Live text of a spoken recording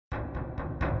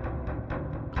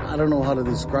I don't know how to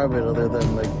describe it other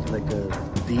than like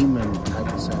a demon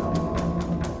type of sound.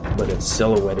 But it's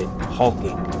silhouetted,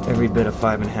 hulking, every bit of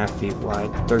 5.5 feet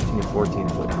wide, 13 to 14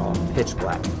 foot tall, pitch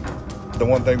black. The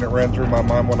one thing that ran through my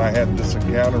mind when I had this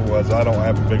encounter was I don't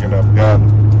have a big enough gun.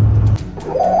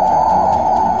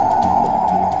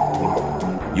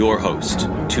 Your host,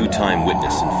 two-time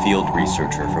witness and field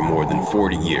researcher for more than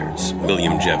 40 years,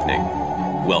 William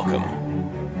Jevning.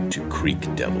 Welcome to Creek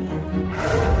Devil.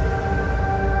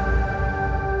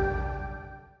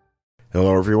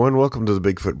 Hello everyone, welcome to the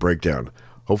Bigfoot Breakdown.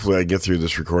 Hopefully I can get through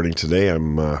this recording today.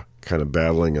 I'm kind of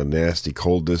battling a nasty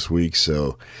cold this week,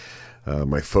 so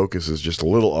my focus is just a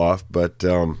little off. But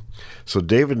so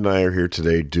David and I are here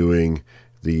today doing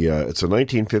it's a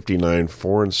 1959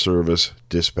 Foreign Service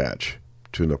dispatch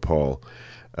to Nepal.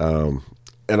 And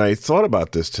I thought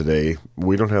about this today.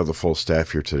 We don't have the full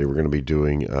staff here today. We're going to be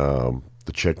doing the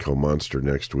Chetco Monster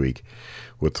next week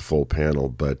with the full panel.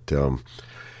 But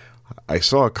I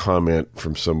saw a comment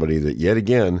from somebody that yet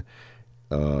again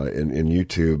in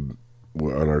YouTube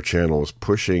on our channel was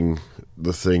pushing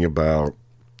the thing about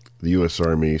the U.S.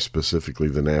 Army, specifically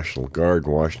the National Guard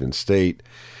in Washington State,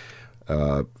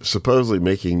 supposedly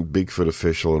making Bigfoot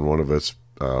official in one of its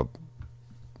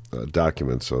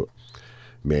documents, a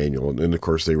manual. And of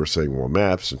course they were saying, well,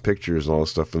 maps and pictures and all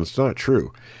this stuff, and it's not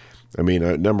true. I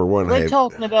mean, number one, they're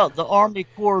talking about the Army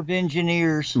Corps of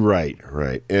Engineers. Right.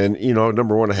 And,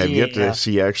 number one, I have yet to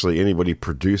see actually anybody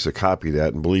produce a copy of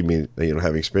that. And believe me,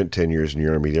 having spent 10 years in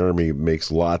the Army makes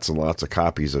lots and lots of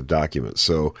copies of documents.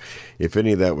 So if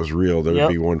any of that was real, there would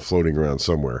be one floating around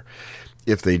somewhere.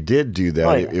 If they did do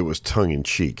that, it was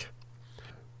tongue-in-cheek.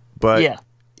 But,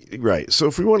 right. So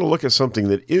if we want to look at something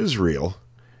that is real,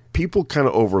 people kind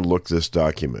of overlook this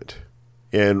document.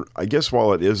 And I guess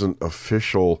while it isn't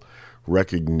official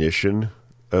recognition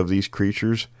of these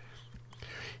creatures,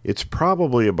 it's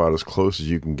probably about as close as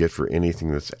you can get for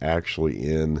anything that's actually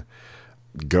in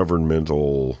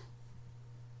governmental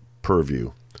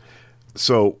purview.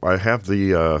 So I have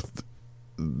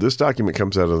this document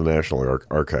comes out of the National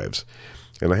Archives,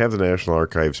 and I have the National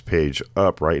Archives page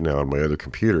up right now on my other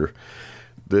computer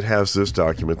that has this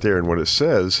document there. And what it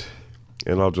says,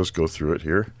 and I'll just go through it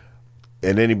here,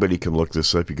 and anybody can look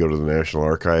this up. You go to the National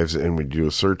Archives, and when you do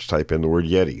a search, type in the word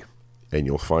Yeti, and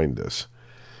you'll find this.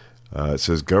 It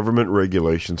says, Government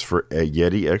Regulations for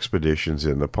Yeti Expeditions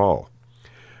in Nepal.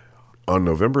 On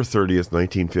November 30th,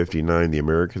 1959, the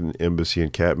American Embassy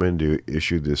in Kathmandu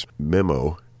issued this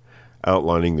memo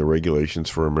outlining the regulations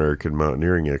for American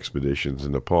mountaineering expeditions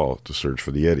in Nepal to search for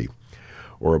the Yeti,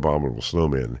 or abominable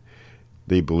snowman.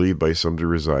 They believed by some to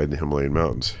reside in the Himalayan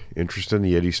mountains. Interest in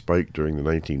the Yeti spiked during the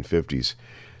 1950s.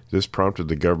 This prompted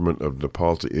the government of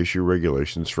Nepal to issue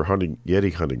regulations for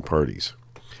Yeti hunting parties.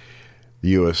 The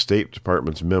U.S. State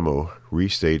Department's memo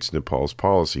restates Nepal's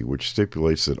policy, which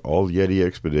stipulates that all Yeti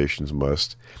expeditions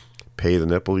must pay the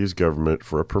Nepalese government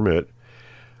for a permit,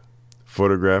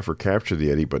 photograph or capture the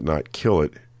Yeti but not kill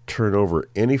it, turn over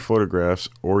any photographs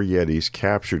or Yetis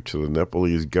captured to the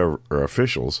Nepalese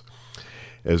officials,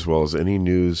 as well as any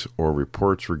news or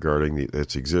reports regarding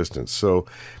its existence. So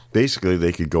basically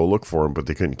they could go look for them, but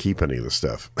they couldn't keep any of the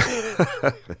stuff.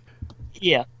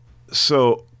 Yeah.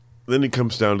 So then it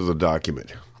comes down to the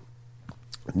document.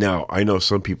 Now, I know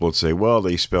some people would say, well,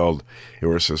 they spelled,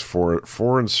 where it says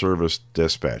Foreign Service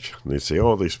Dispatch. And they'd say,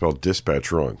 oh, they spelled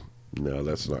dispatch wrong. No,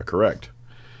 that's not correct.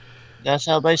 That's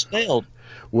how they spelled.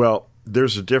 Well,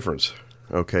 there's a difference.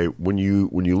 Okay, when you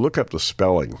look up the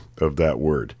spelling of that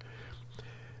word,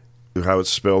 how it's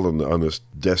spelled on this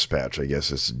dispatch, I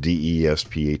guess it's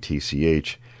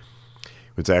D-E-S-P-A-T-C-H.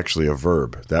 It's actually a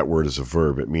verb. That word is a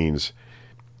verb. It means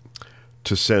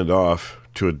to send off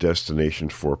to a destination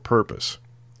for a purpose.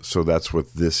 So that's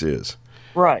what this is.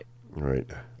 Right. Right.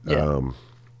 Yeah.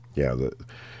 The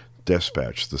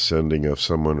dispatch, the sending of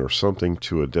someone or something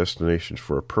to a destination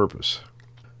for a purpose.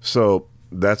 So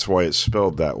that's why it's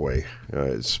spelled that way.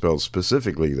 It's spelled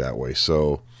specifically that way.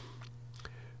 So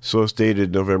it's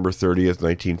dated November 30th,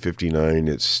 1959.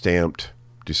 It's stamped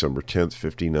December 10th,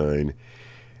 59.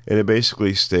 And it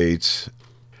basically states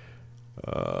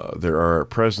there are at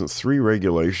present 3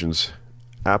 regulations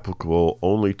applicable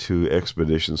only to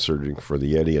expeditions searching for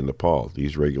the Yeti in Nepal.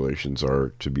 These regulations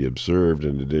are to be observed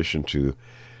in addition to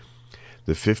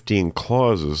the 15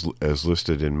 clauses as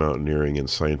listed in mountaineering and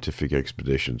scientific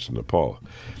expeditions in Nepal.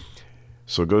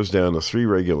 So it goes down, the 3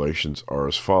 regulations are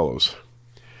as follows.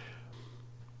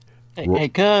 Hey,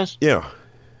 cuz. Yeah.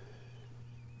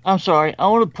 I'm sorry. I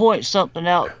want to point something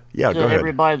out to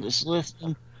everybody that's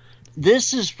listening.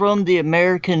 This is from the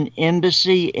American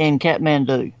Embassy in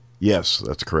Kathmandu. Yes,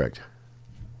 that's correct.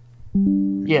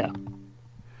 Yeah.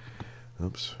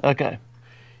 Oops. Okay.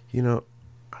 You know,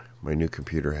 my new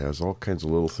computer has all kinds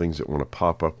of little things that want to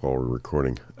pop up while we're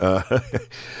recording.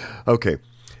 Okay.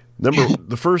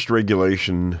 The first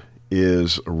regulation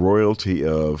is a royalty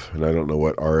of, and I don't know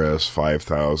what RS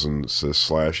 5000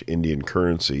 says / Indian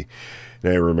currency.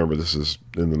 Now, I remember this is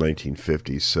in the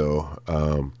 1950s, so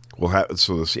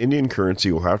so this Indian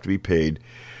currency will have to be paid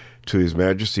to His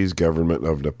Majesty's government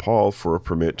of Nepal for a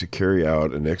permit to carry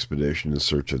out an expedition in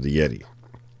search of the Yeti.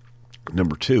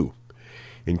 Number 2,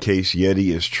 in case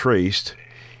Yeti is traced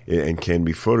and can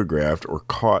be photographed or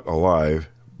caught alive,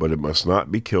 but it must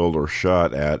not be killed or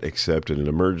shot at except in an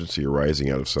emergency arising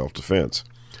out of self-defense.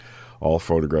 All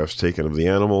photographs taken of the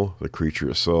animal, the creature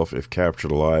itself, if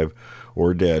captured alive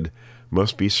or dead,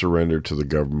 must be surrendered to the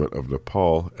government of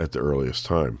Nepal at the earliest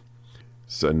time.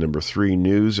 So, number 3,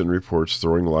 news and reports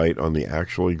throwing light on the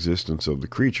actual existence of the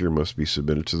creature must be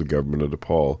submitted to the government of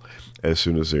Nepal as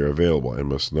soon as they are available and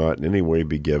must not in any way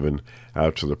be given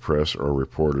out to the press or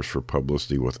reporters for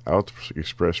publicity without the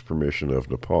express permission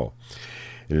of Nepal.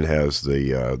 And it has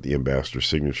the ambassador's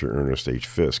signature, Ernest H.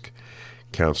 Fisk,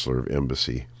 counselor of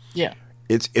embassy. Yeah.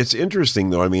 It's interesting,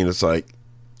 though. I mean, it's like,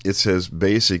 it says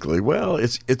basically, well,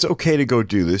 it's okay to go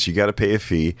do this. You got to pay a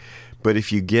fee. But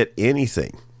if you get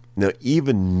anything, now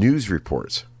even news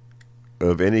reports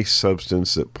of any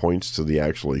substance that points to the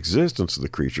actual existence of the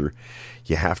creature,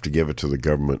 you have to give it to the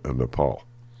government of Nepal,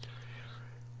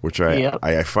 which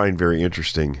I find very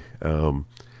interesting. And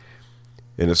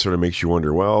it sort of makes you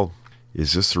wonder, well,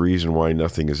 is this the reason why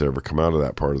nothing has ever come out of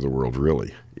that part of the world,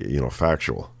 really?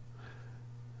 Factual.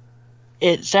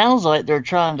 It sounds like they're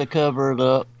trying to cover it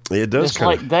up. It does. It's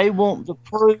like they want the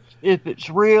proof if it's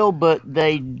real, but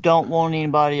they don't want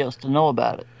anybody else to know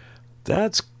about it.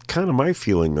 That's kind of my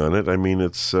feeling on it. I mean,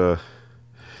 it's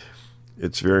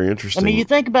very interesting. I mean, you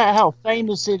think about how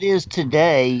famous it is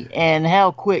today and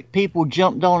how quick people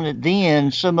jumped on it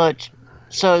then, so much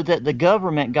so that the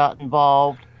government got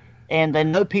involved and they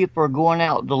know people are going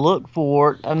out to look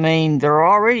for it. I mean, they're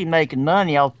already making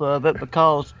money off of it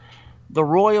because the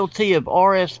royalty of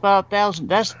RS 5000,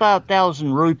 that's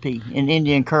 5,000 rupee in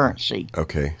Indian currency.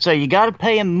 Okay. So you got to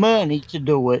pay them money to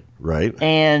do it. Right.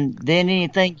 And then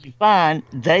anything you find,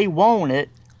 they want it.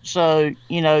 So,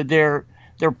 they're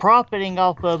profiting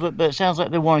off of it, but it sounds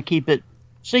like they want to keep it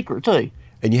secret too.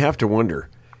 And you have to wonder,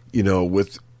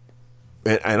 this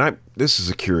is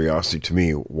a curiosity to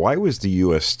me, why was the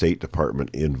U.S. State Department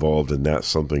involved in that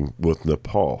something with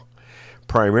Nepal?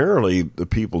 Primarily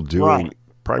people doing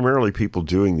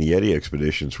the Yeti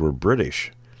expeditions were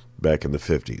British back in the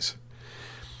 50s.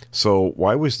 So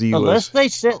why was the U.S. Unless they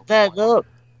set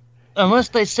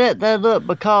that up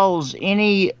because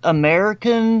any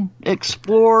American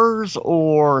explorers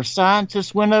or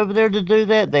scientists went over there to do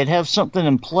that, they'd have something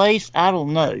in place. I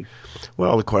don't know.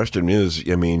 Well, the question is,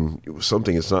 I mean,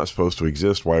 something that's not supposed to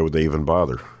exist, why would they even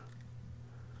bother?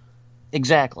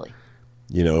 Exactly.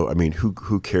 I mean,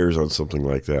 who cares on something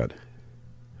like that?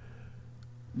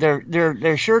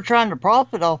 They're sure trying to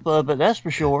profit off of it, that's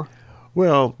for sure.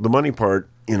 Well, the money part,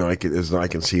 I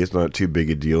can see it's not too big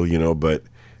a deal, but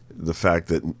the fact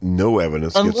that no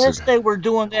evidence they were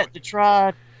doing that to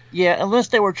try, unless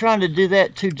they were trying to do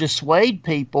that to dissuade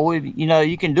people,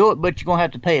 you can do it, but you're going to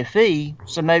have to pay a fee.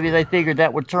 So maybe they figured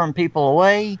that would turn people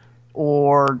away,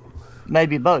 or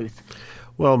maybe both.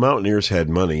 Well, mountaineers had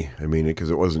money. I mean, because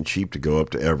it wasn't cheap to go up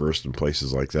to Everest and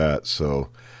places like that. So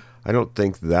I don't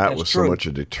think that was so much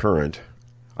a deterrent.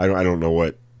 I don't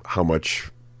know how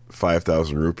much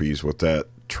 5,000 rupees, what that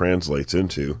translates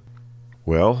into.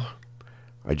 Well,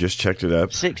 I just checked it up.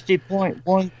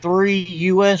 60.13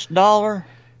 US dollar.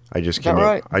 I just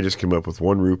came up with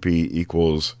 1 rupee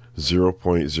equals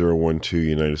 0.012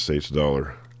 United States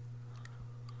dollar.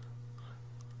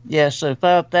 Yeah, so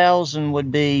 5,000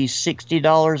 would be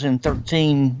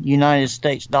 $60.13 United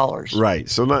States dollars. Right.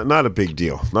 So not a big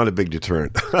deal. Not a big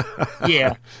deterrent.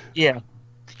 Yeah.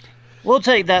 We'll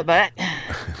take that back.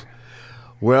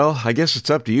 Well, I guess it's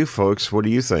up to you folks. What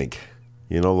do you think?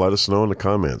 Let us know in the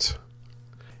comments.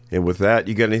 And with that,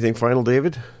 you got anything final,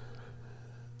 David?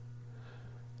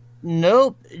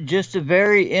 Nope, just a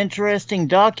very interesting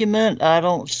document. I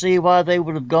don't see why they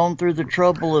would have gone through the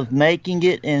trouble of making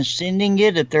it and sending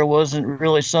it if there wasn't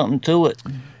really something to it.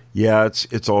 Yeah,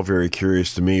 it's all very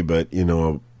curious to me, but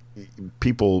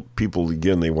people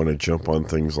again, they want to jump on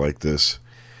things like this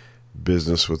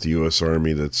business with the U.S.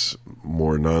 Army that's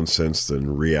more nonsense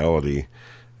than reality.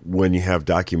 When you have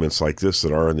documents like this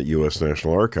that are in the U.S.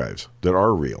 National Archives that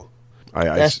are real,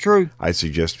 that's true. I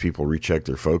suggest people recheck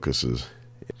their focuses.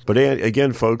 But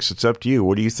again, folks, it's up to you.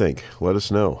 What do you think? Let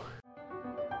us know.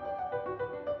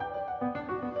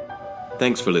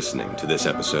 Thanks for listening to this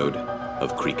episode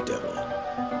of Creek Devil.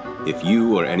 If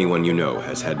you or anyone you know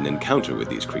has had an encounter with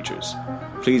these creatures,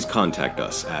 please contact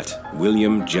us at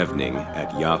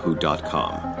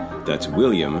williamjevning@yahoo.com. That's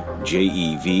William,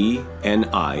 Jevning,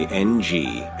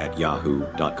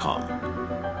 @yahoo.com.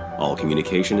 All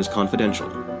communication is confidential.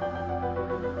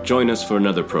 Join us for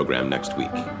another program next week.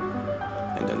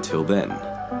 And until then,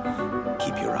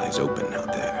 keep your eyes open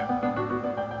out there.